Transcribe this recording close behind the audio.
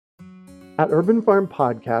At Urban Farm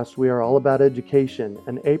Podcast, we are all about education,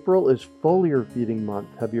 and April is foliar feeding month.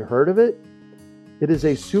 Have you heard of it? It is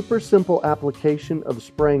a super simple application of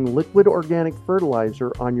spraying liquid organic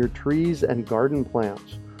fertilizer on your trees and garden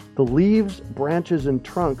plants. The leaves, branches, and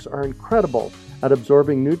trunks are incredible at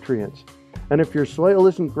absorbing nutrients. And if your soil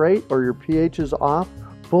isn't great or your pH is off,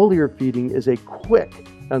 foliar feeding is a quick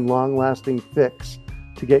and long-lasting fix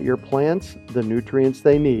to get your plants the nutrients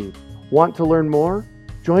they need. Want to learn more?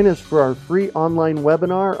 Join us for our free online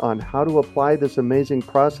webinar on how to apply this amazing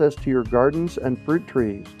process to your gardens and fruit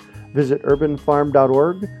trees. Visit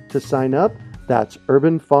urbanfarm.org to sign up. That's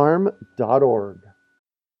urbanfarm.org.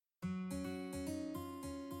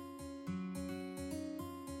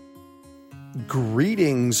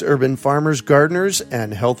 Greetings, urban farmers, gardeners,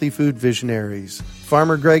 and healthy food visionaries.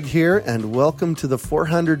 Farmer Greg here, and welcome to the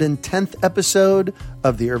 410th episode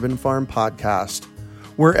of the Urban Farm Podcast,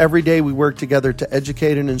 where every day we work together to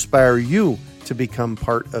educate and inspire you to become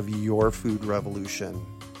part of your food revolution.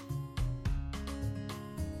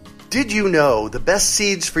 Did you know the best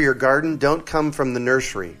seeds for your garden don't come from the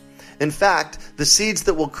nursery? In fact, the seeds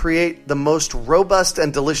that will create the most robust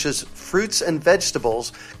and delicious fruits and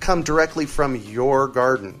vegetables come directly from your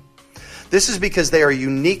garden. This is because they are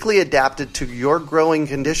uniquely adapted to your growing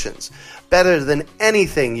conditions, better than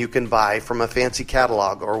anything you can buy from a fancy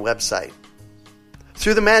catalog or website.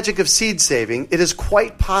 Through the magic of seed saving, it is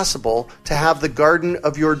quite possible to have the garden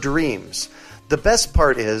of your dreams. The best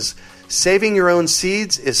part is, saving your own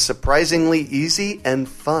seeds is surprisingly easy and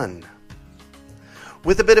fun.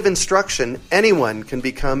 With a bit of instruction, anyone can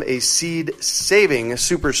become a seed-saving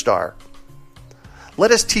superstar. Let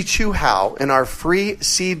us teach you how in our free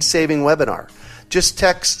seed-saving webinar. Just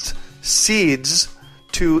text SEEDS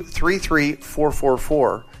to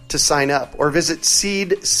 33444 to sign up, or visit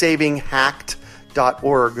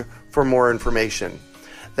seedsavinghacked.org for more information.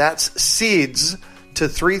 That's SEEDS to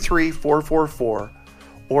 33444.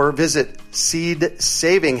 or visit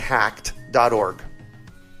seedsavinghacked.org.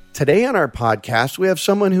 Today on our podcast, we have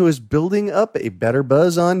someone who is building up a better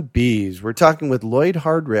buzz on bees. We're talking with Lloyd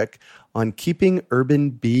Hardrick on keeping urban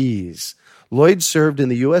bees. Lloyd served in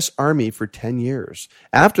the U.S. Army for 10 years.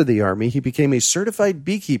 After the Army, he became a certified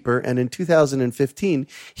beekeeper, and in 2015,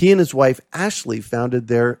 he and his wife, Ashley, founded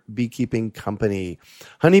their beekeeping company.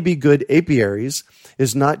 Honeybee Good Apiaries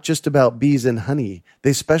is not just about bees and honey.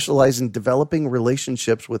 They specialize in developing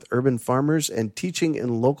relationships with urban farmers and teaching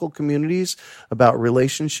in local communities about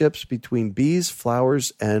relationships between bees,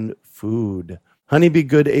 flowers, and food. Honeybee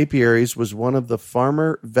Good Apiaries was one of the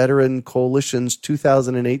Farmer Veteran Coalition's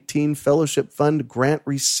 2018 Fellowship Fund grant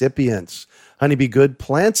recipients. Honeybee Good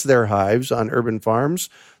plants their hives on urban farms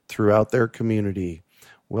throughout their community.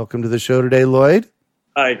 Welcome to the show today, Lloyd.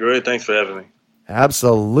 Hi, Greg. Thanks for having me.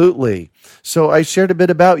 Absolutely. So I shared a bit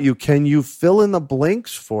about you. Can you fill in the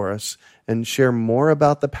blanks for us and share more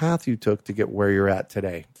about the path you took to get where you're at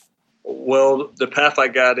today? Well, the path I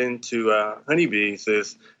got into honeybees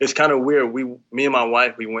is it's kind of weird. Me and my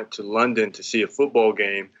wife, we went to London to see a football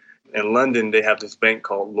game. In London, they have this bank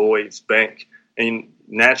called Lloyd's Bank. And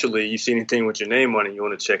naturally, you see anything with your name on it, you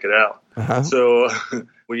want to check it out. Uh-huh. So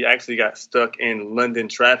we actually got stuck in London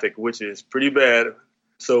traffic, which is pretty bad.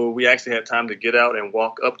 So we actually had time to get out and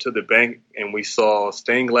walk up to the bank, and we saw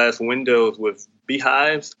stained glass windows with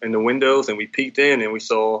beehives in the windows, and we peeked in and we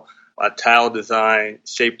saw a tile design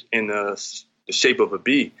shaped in the shape of a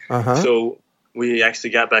bee. Uh-huh. So we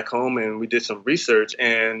actually got back home and we did some research,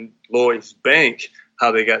 and Lloyd's Bank,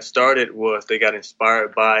 how they got started was they got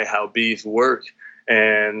inspired by how bees work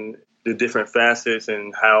and the different facets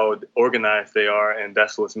and how organized they are, and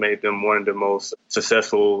that's what's made them one of the most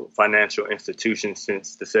successful financial institutions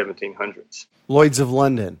since the 1700s. Lloyd's of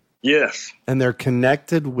London. Yes. And they're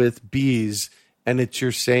connected with bees, and it's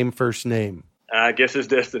your same first name. I guess it's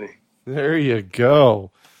destiny. There you go.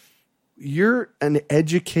 You're an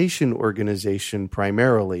education organization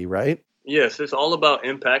primarily, right? Yes, it's all about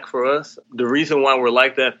impact for us. The reason why we're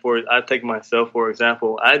like that, I take myself, for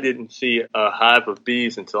example, I didn't see a hive of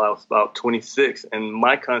bees until I was about 26. And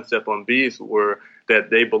my concept on bees were that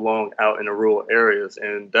they belong out in the rural areas.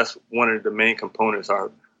 And that's one of the main components our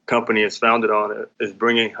company is founded on, is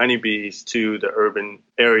bringing honeybees to the urban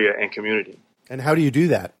area and community. And how do you do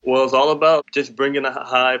that? Well, it's all about just bringing a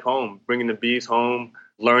hive home, bringing the bees home,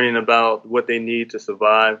 learning about what they need to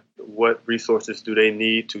survive, what resources do they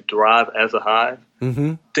need to thrive as a hive,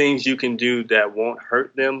 things you can do that won't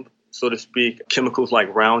hurt them, so to speak. Chemicals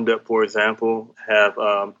like Roundup, for example, have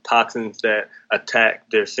toxins that attack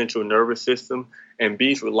their central nervous system, and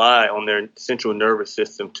bees rely on their central nervous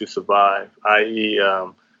system to survive, i.e.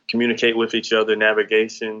 Communicate with each other,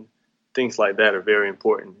 navigation, things like that are very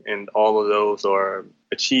important. And all of those are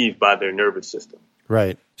achieved by their nervous system.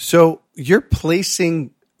 Right. So you're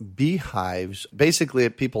placing beehives basically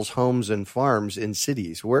at people's homes and farms in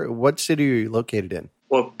cities. What city are you located in?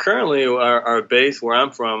 Well, currently our base where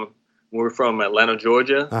I'm from, we're from Atlanta,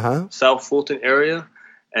 Georgia, South Fulton area.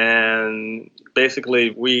 And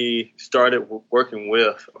basically we started working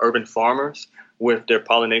with urban farmers with their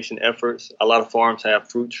pollination efforts. A lot of farms have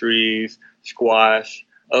fruit trees, squash,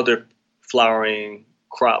 other flowering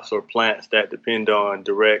crops or plants that depend on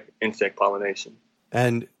direct insect pollination.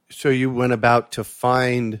 And so you went about to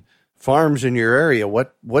find farms in your area.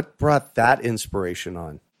 What brought that inspiration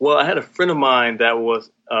on? Well, I had a friend of mine that was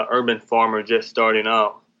an urban farmer just starting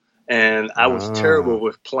out, and I was terrible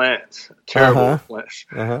with plants, with plants.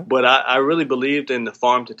 But I really believed in the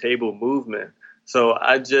farm-to-table movement. So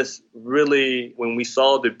I just really, when we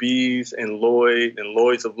saw the bees and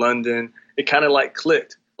Lloyd's of London, it kind of like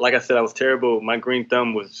clicked. Like I said, I was terrible. My green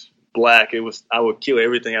thumb was black. I would kill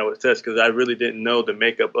everything I would touch because I really didn't know the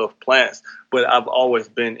makeup of plants. But I've always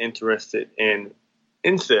been interested in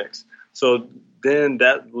insects. So then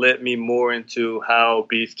that led me more into how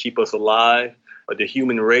bees keep us alive. Or the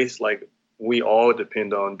human race, like we all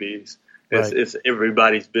depend on bees. It's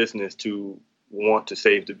everybody's business to want to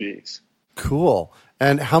save the bees. Cool.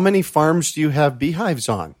 And how many farms do you have beehives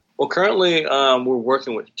on? Well, currently we're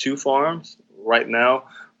working with 2 farms. Right now,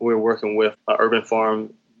 we're working with an urban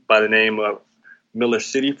farm by the name of Miller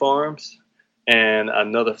City Farms and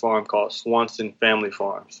another farm called Swanson Family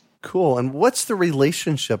Farms. Cool. And what's the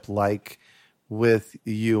relationship like with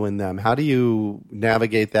you and them? How do you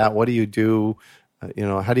navigate that? What do you do?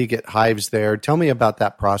 How do you get hives there? Tell me about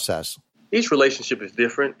that process. Each relationship is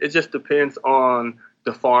different. It just depends on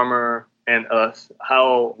the farmer and us,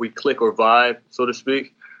 how we click or vibe, so to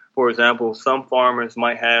speak. For example, some farmers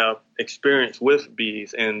might have experience with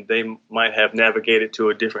bees and they might have navigated to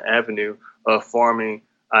a different avenue of farming,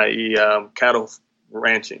 i.e. Cattle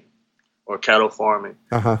ranching or cattle farming.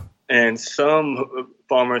 And some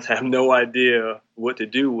farmers have no idea what to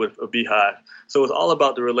do with a beehive. So it's all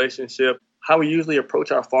about the relationship. How we usually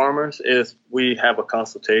approach our farmers is we have a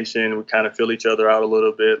consultation. We kind of feel each other out a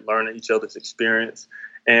little bit, learn each other's experience,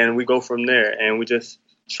 and we go from there. And we just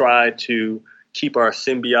try to keep our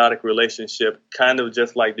symbiotic relationship kind of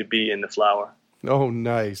just like the bee and the flower. Oh,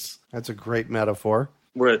 nice. That's a great metaphor.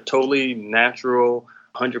 We're a totally natural,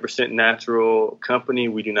 100% natural company.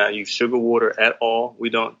 We do not use sugar water at all. We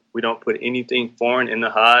don't put anything foreign in the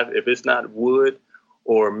hive. If it's not wood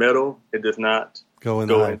or metal, it does not go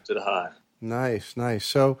into the hive. Nice.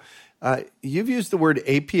 So you've used the word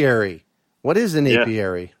apiary. What is an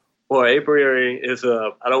apiary? Well, apiary is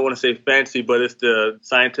I don't want to say fancy, but it's the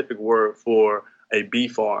scientific word for a bee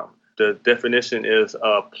farm. The definition is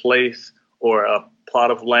a place or a plot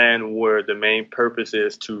of land where the main purpose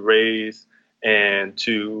is to raise and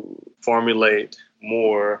to formulate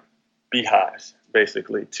more beehives,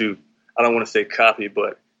 basically, to, I don't want to say copy,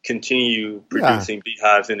 but continue producing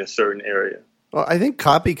beehives in a certain area. Well, I think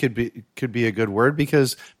copy could be a good word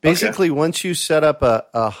because basically once you set up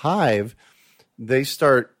a hive, they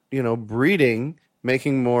start, breeding,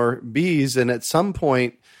 making more bees. And at some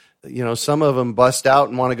point, some of them bust out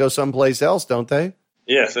and want to go someplace else, don't they?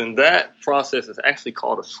 Yes. And that process is actually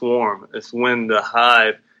called a swarm. It's when the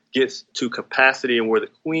hive gets to capacity and where the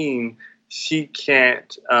queen, she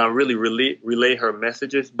can't really relay her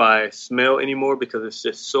messages by smell anymore because it's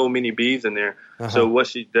just so many bees in there. So what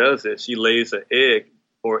she does is she lays an egg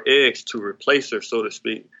or eggs to replace her, so to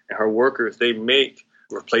speak. And her workers, they make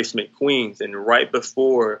replacement queens. And right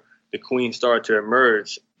before the queens start to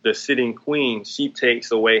emerge, the sitting queen, she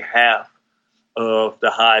takes away half of the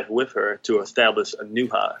hive with her to establish a new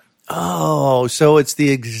hive. Oh, so it's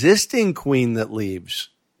the existing queen that leaves.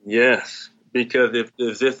 Yes, because if the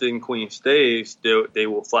existing queen stays, they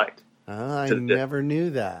will fight. I never knew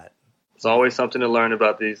that. It's always something to learn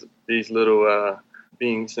about these little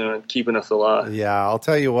beings keeping us alive. Yeah, I'll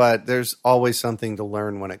tell you what, there's always something to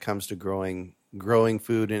learn when it comes to growing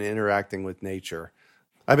food and interacting with nature.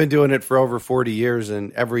 I've been doing it for over 40 years,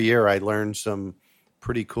 and every year I learn some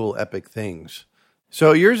pretty cool, epic things.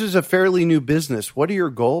 So yours is a fairly new business. What are your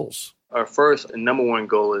goals? Our first and number one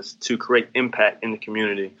goal is to create impact in the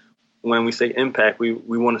community. When we say impact, we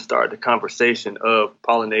want to start the conversation of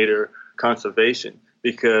pollinator conservation,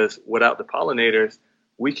 because without the pollinators,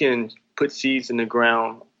 we can put seeds in the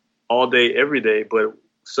ground all day, every day, but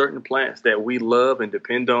certain plants that we love and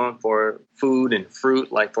depend on for food and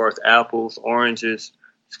fruit, like for us apples, oranges,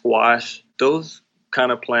 squash, those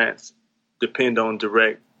kind of plants depend on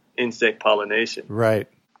direct insect pollination. Right.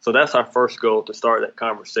 So that's our first goal, to start that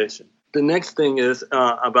conversation. The next thing is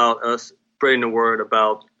about us spreading the word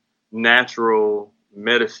about natural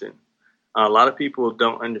medicine. A lot of people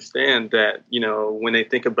don't understand that, when they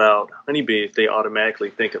think about honeybees, they automatically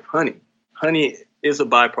think of honey. Honey is a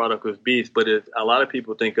byproduct of bees, but a lot of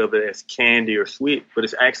people think of it as candy or sweet, but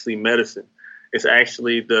it's actually medicine. It's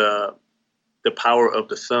actually the power of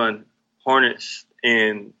the sun harnessed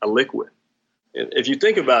in a liquid. If you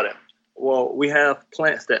think about it, well, we have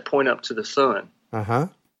plants that point up to the sun. Uh-huh.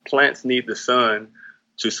 Plants need the sun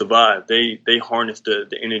to survive. They harness the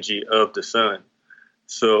energy of the sun.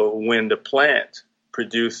 So when the plant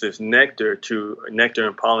produces nectar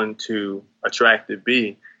and pollen to attract the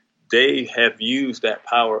bee, they have used that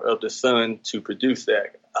power of the sun to produce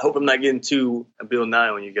that. I hope I'm not getting too Bill Nye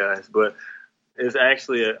on you guys, but it's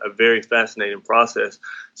actually a very fascinating process.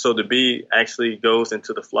 So the bee actually goes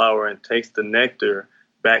into the flower and takes the nectar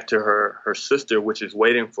back to her sister, which is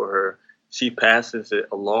waiting for her. She passes it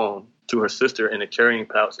along to her sister in a carrying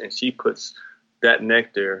pouch, and she puts that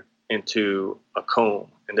nectar into a comb.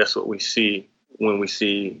 And that's what we see when we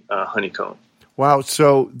see honeycomb. Wow.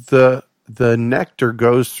 So the nectar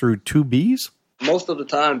goes through two bees? Most of the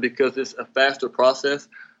time, because it's a faster process.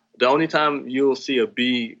 The only time you'll see a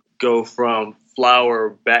bee go from flower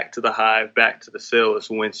back to the hive, back to the cell, is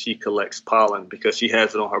when she collects pollen, because she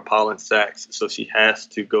has it on her pollen sacs. So she has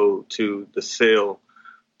to go to the cell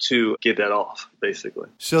to get that off, basically.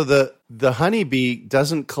 So the honeybee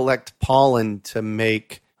doesn't collect pollen to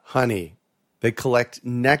make honey. They collect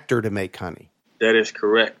nectar to make honey. That is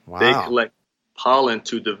correct. Wow. They collect pollen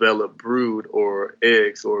to develop brood or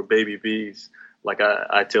eggs or baby bees, like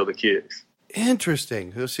I tell the kids.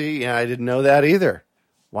 Interesting. So see, I didn't know that either.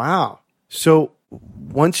 Wow. So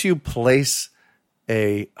once you place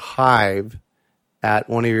a hive at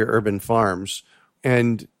one of your urban farms,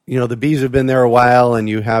 and the bees have been there a while, and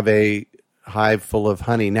you have a hive full of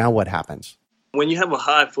honey, now what happens? When you have a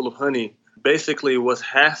hive full of honey, basically what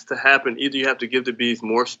has to happen, either you have to give the bees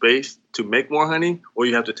more space to make more honey, or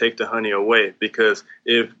you have to take the honey away, because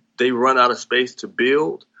if they run out of space to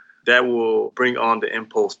build, that will bring on the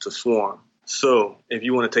impulse to swarm. So if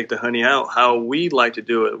you want to take the honey out, how we like to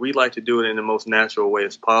do it in the most natural way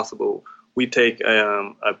as possible. We take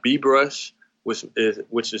a bee brush, which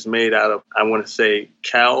is made out of, I want to say,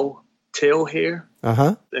 cow tail hair.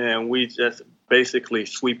 Uh-huh. And we just basically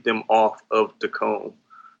sweep them off of the comb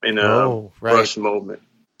in a brush movement.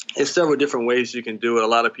 There's several different ways you can do it. A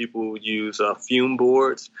lot of people use fume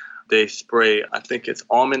boards. They spray, I think it's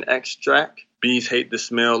almond extract. Bees hate the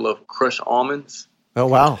smell of crushed almonds. Oh,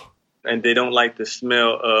 wow. And they don't like the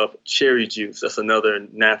smell of cherry juice. That's another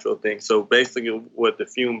natural thing. So basically what the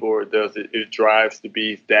fume board does, it drives the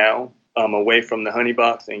bees down away from the honey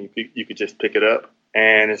box, and you could just pick it up.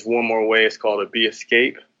 And it's one more way. It's called a bee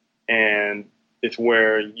escape. And it's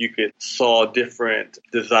where you could saw different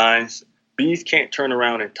designs. Bees can't turn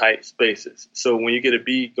around in tight spaces. So when you get a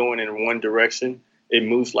bee going in one direction, it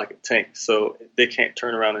moves like a tank. So they can't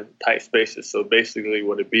turn around in tight spaces. So basically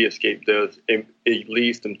what a bee escape does, it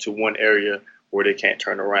leads them to one area where they can't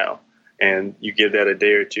turn around. And you give that a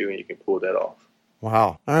day or two and you can pull that off.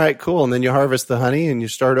 Wow. All right, cool. And then you harvest the honey and you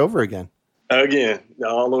start over again. Again,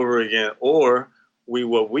 all over again. Or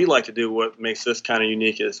what we like to do, what makes us kind of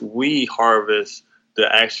unique, is we harvest the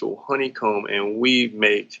actual honeycomb and we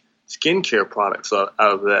make skincare products out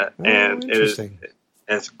of that. Oh, and interesting. It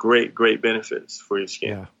has great benefits for your skin.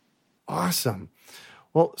 Yeah. Awesome.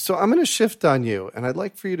 Well, so I'm going to shift on you, and I'd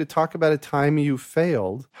like for you to talk about a time you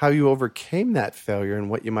failed, how you overcame that failure, and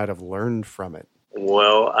what you might have learned from it.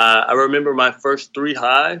 Well, I remember my first 3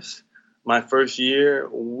 hives. My first year,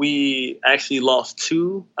 we actually lost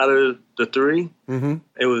 2 out of the 3. Mm-hmm.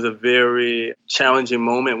 It was a very challenging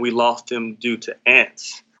moment. We lost them due to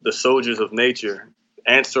ants, the soldiers of nature.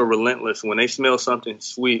 Ants are relentless. When they smell something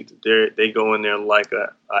sweet, they go in there like an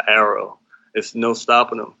arrow. It's no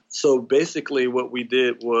stopping them. So basically what we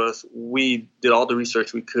did was we did all the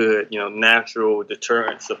research we could, natural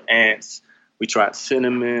deterrents of ants. We tried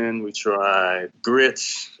cinnamon, we tried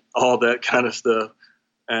grits, all that kind of stuff.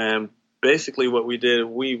 And basically what we did,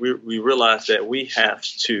 we realized that we have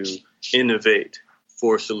to innovate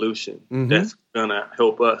for a solution that's going to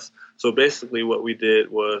help us. So basically what we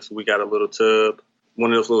did was we got a little tub,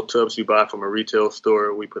 one of those little tubs you buy from a retail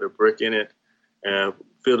store. We put a brick in it and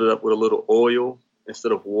filled it up with a little oil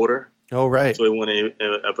instead of water. Oh, right. So it wouldn't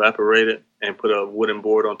evaporate it, and put a wooden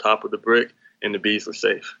board on top of the brick, and the bees were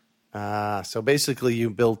safe. So basically you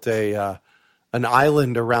built an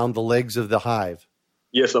island around the legs of the hive.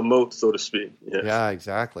 Yes, a moat, so to speak. Yes. Yeah,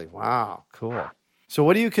 exactly. Wow, cool. So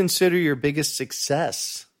what do you consider your biggest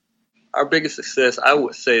success? Our biggest success, I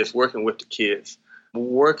would say, is working with the kids.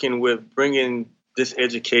 working with bringing this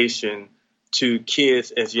education to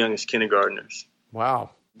kids as young as kindergartners.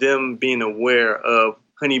 Wow. Them being aware of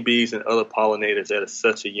honeybees and other pollinators at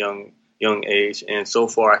such a young age. And so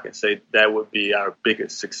far, I can say that would be our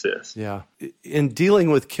biggest success. Yeah. In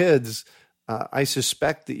dealing with kids, I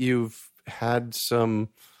suspect that you've had some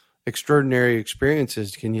extraordinary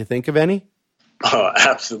experiences. Can you think of any? Oh,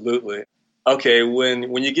 absolutely. Okay,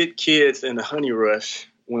 when you get kids in the honey rush,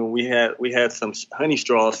 when we had some honey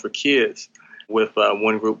straws for kids with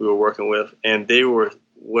one group we were working with, and they were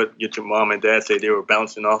what your mom and dad say, they were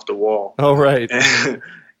bouncing off the wall. Oh, right.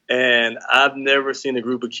 And I've never seen a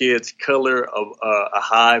group of kids color a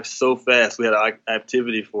hive so fast. We had an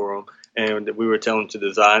activity for them, and we were telling them to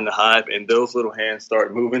design the hive, and those little hands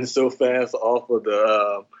start moving so fast off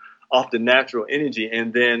the natural energy.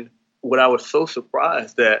 And then what I was so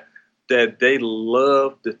surprised that they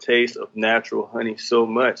loved the taste of natural honey so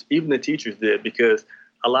much. Even the teachers did, because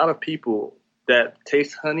a lot of people that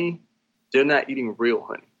taste honey, they're not eating real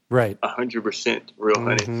honey. Right. 100% real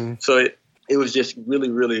honey. So it was just really,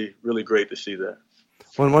 really, really great to see that.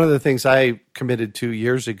 Well, one of the things I committed to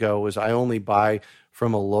years ago was I only buy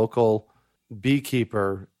from a local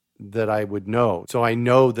beekeeper that I would know. So I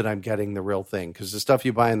know that I'm getting the real thing, because the stuff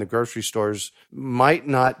you buy in the grocery stores might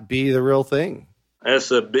not be the real thing.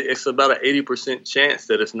 It's about an 80% chance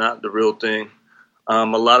that it's not the real thing. A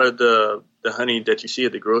lot of the honey that you see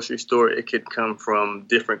at the grocery store, it could come from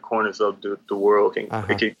different corners of the world.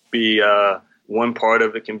 It could be one part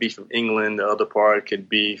of it can be from England, the other part could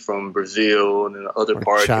be from Brazil, and then the other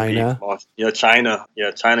part China. Could be China.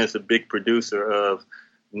 Yeah, China is a big producer of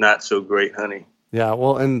not so great honey. Yeah,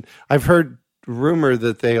 well, and I've heard rumor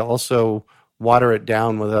that they also water it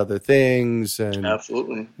down with other things and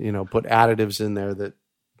absolutely, put additives in there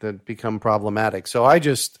that become problematic. So I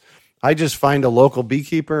just find a local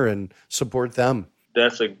beekeeper and support them.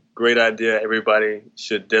 That's a great idea. Everybody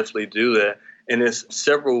should definitely do that. And there's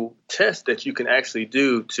several tests that you can actually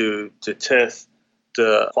do to test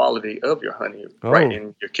the quality of your honey right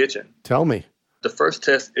in your kitchen. Tell me. The first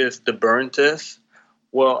test is the burn test.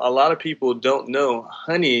 Well, a lot of people don't know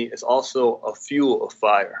honey is also a fuel of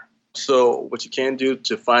fire. So what you can do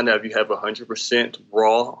to find out if you have 100%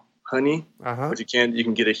 raw honey, what you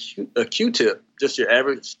can get a Q-tip, just your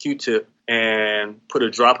average Q-tip, and put a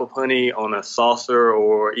drop of honey on a saucer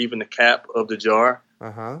or even the cap of the jar.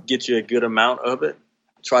 Get you a good amount of it.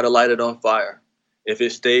 Try to light it on fire. If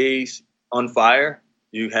it stays on fire,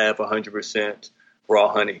 you have 100%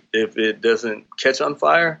 raw honey. If it doesn't catch on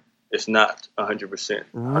fire, it's not 100%.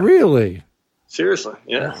 Really? Seriously,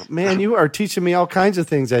 yeah. Oh, man, you are teaching me all kinds of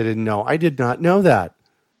things I didn't know. I did not know that.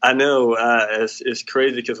 I know. It's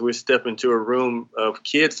crazy because we step into a room of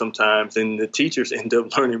kids sometimes, and the teachers end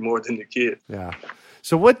up learning more than the kids. Yeah.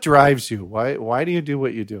 So what drives you? Why do you do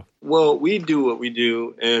what you do? Well, we do what we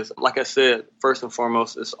do is, like I said, first and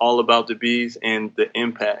foremost, it's all about the bees and the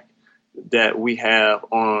impact that we have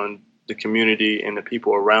on the community and the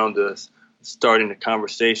people around us, starting a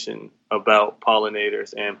conversation about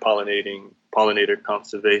pollinators and pollinator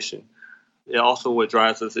conservation. And also what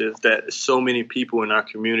drives us is that so many people in our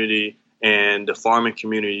community and the farming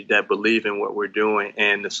community that believe in what we're doing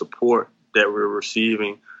and the support that we're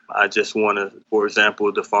receiving. I just want to, for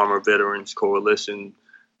example, the Farmer Veterans Coalition,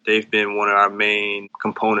 they've been one of our main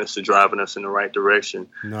components to driving us in the right direction.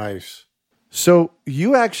 Nice. So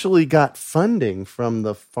you actually got funding from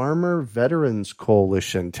the Farmer Veterans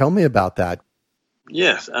Coalition. Tell me about that.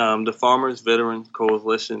 Yes, the Farmers Veterans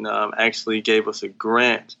Coalition actually gave us a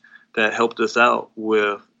grant that helped us out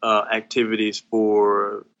with activities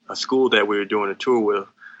for a school that we were doing a tour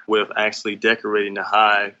with actually decorating the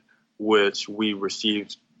hive, which we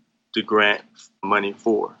received the grant money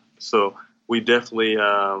for. So we definitely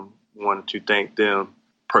wanted to thank them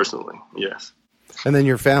personally, yes. And then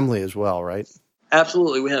your family as well, right?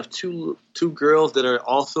 Absolutely. We have two girls that are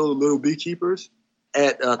also little beekeepers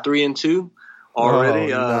at 3 and 2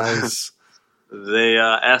 already. Oh, nice. They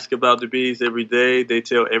ask about the bees every day. They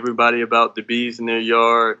tell everybody about the bees in their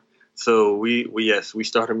yard. So we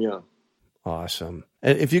start them young. Awesome.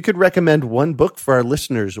 And if you could recommend one book for our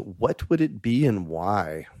listeners, what would it be and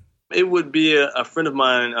why? It would be a friend of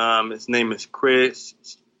mine. His name is Craig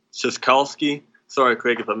Szyskowski. Sorry,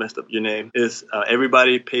 Craig, if I messed up your name. Is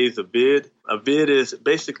Everybody Pays a Bid. A bid is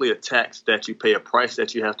basically a tax that you pay, a price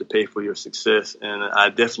that you have to pay for your success. And I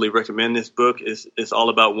definitely recommend this book. It's all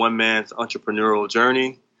about one man's entrepreneurial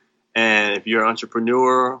journey. And if you're an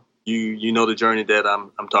entrepreneur, you know the journey that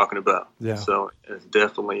I'm talking about. Yeah. So it's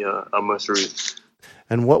definitely a must read.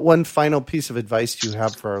 And what one final piece of advice do you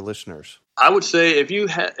have for our listeners? I would say if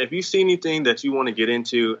you see anything that you want to get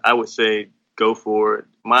into, I would say go for it.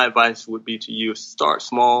 My advice would be to you, start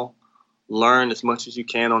small, learn as much as you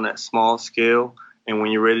can on that small scale, and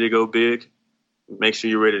when you're ready to go big, make sure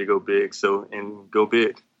you're ready to go big. And go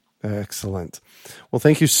big. Excellent. Well,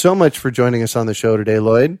 thank you so much for joining us on the show today,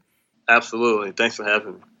 Lloyd. Absolutely. Thanks for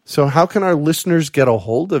having me. So how can our listeners get a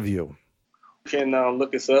hold of you? You can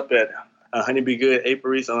look us up at Honeybee Good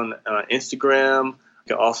Apiaries on Instagram. You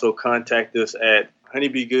can also contact us at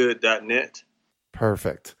honeybeegood.net.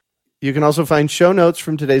 Perfect. You can also find show notes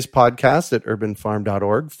from today's podcast at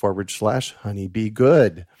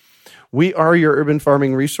urbanfarm.org/honeybeegood. We are your urban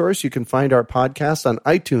farming resource. You can find our podcast on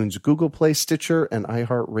iTunes, Google Play, Stitcher, and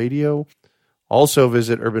iHeartRadio. Also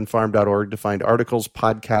visit urbanfarm.org to find articles,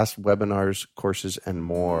 podcasts, webinars, courses, and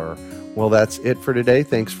more. Well, that's it for today.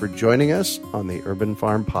 Thanks for joining us on the Urban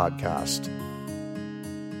Farm Podcast.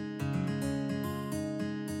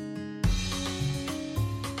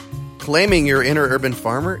 Claiming your inner urban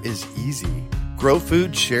farmer is easy. Grow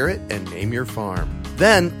food, share it, and name your farm.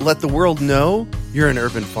 Then let the world know you're an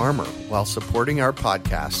urban farmer while supporting our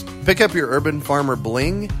podcast. Pick up your Urban Farmer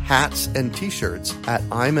bling, hats, and t-shirts at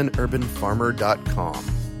I'mAnUrbanFarmer.com.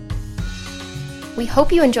 We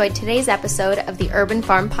hope you enjoyed today's episode of the Urban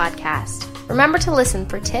Farm Podcast. Remember to listen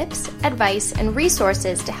for tips, advice, and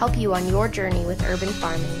resources to help you on your journey with urban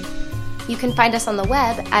farming. You can find us on the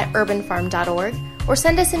web at urbanfarm.org or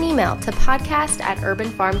send us an email to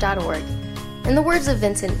podcast@urbanfarm.org. In the words of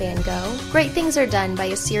Vincent van Gogh, great things are done by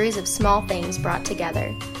a series of small things brought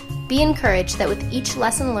together. Be encouraged that with each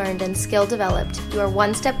lesson learned and skill developed, you are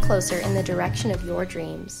one step closer in the direction of your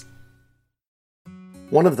dreams.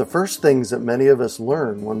 One of the first things that many of us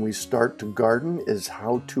learn when we start to garden is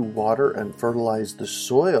how to water and fertilize the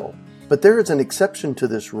soil. But there is an exception to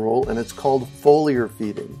this rule, and it's called foliar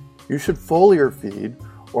feeding. You should foliar feed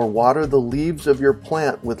or water the leaves of your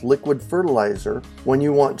plant with liquid fertilizer when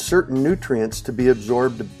you want certain nutrients to be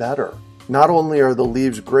absorbed better. Not only are the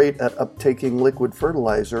leaves great at uptaking liquid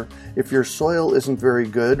fertilizer, if your soil isn't very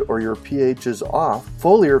good or your pH is off,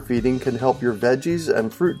 foliar feeding can help your veggies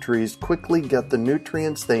and fruit trees quickly get the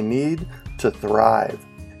nutrients they need to thrive.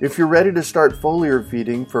 If you're ready to start foliar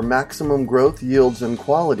feeding for maximum growth, yields, and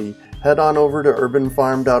quality, head on over to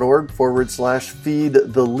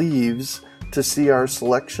urbanfarm.org/feed-the-leaves to see our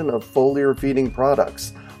selection of foliar feeding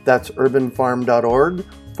products. That's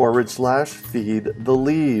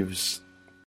urbanfarm.org/feed-the-leaves.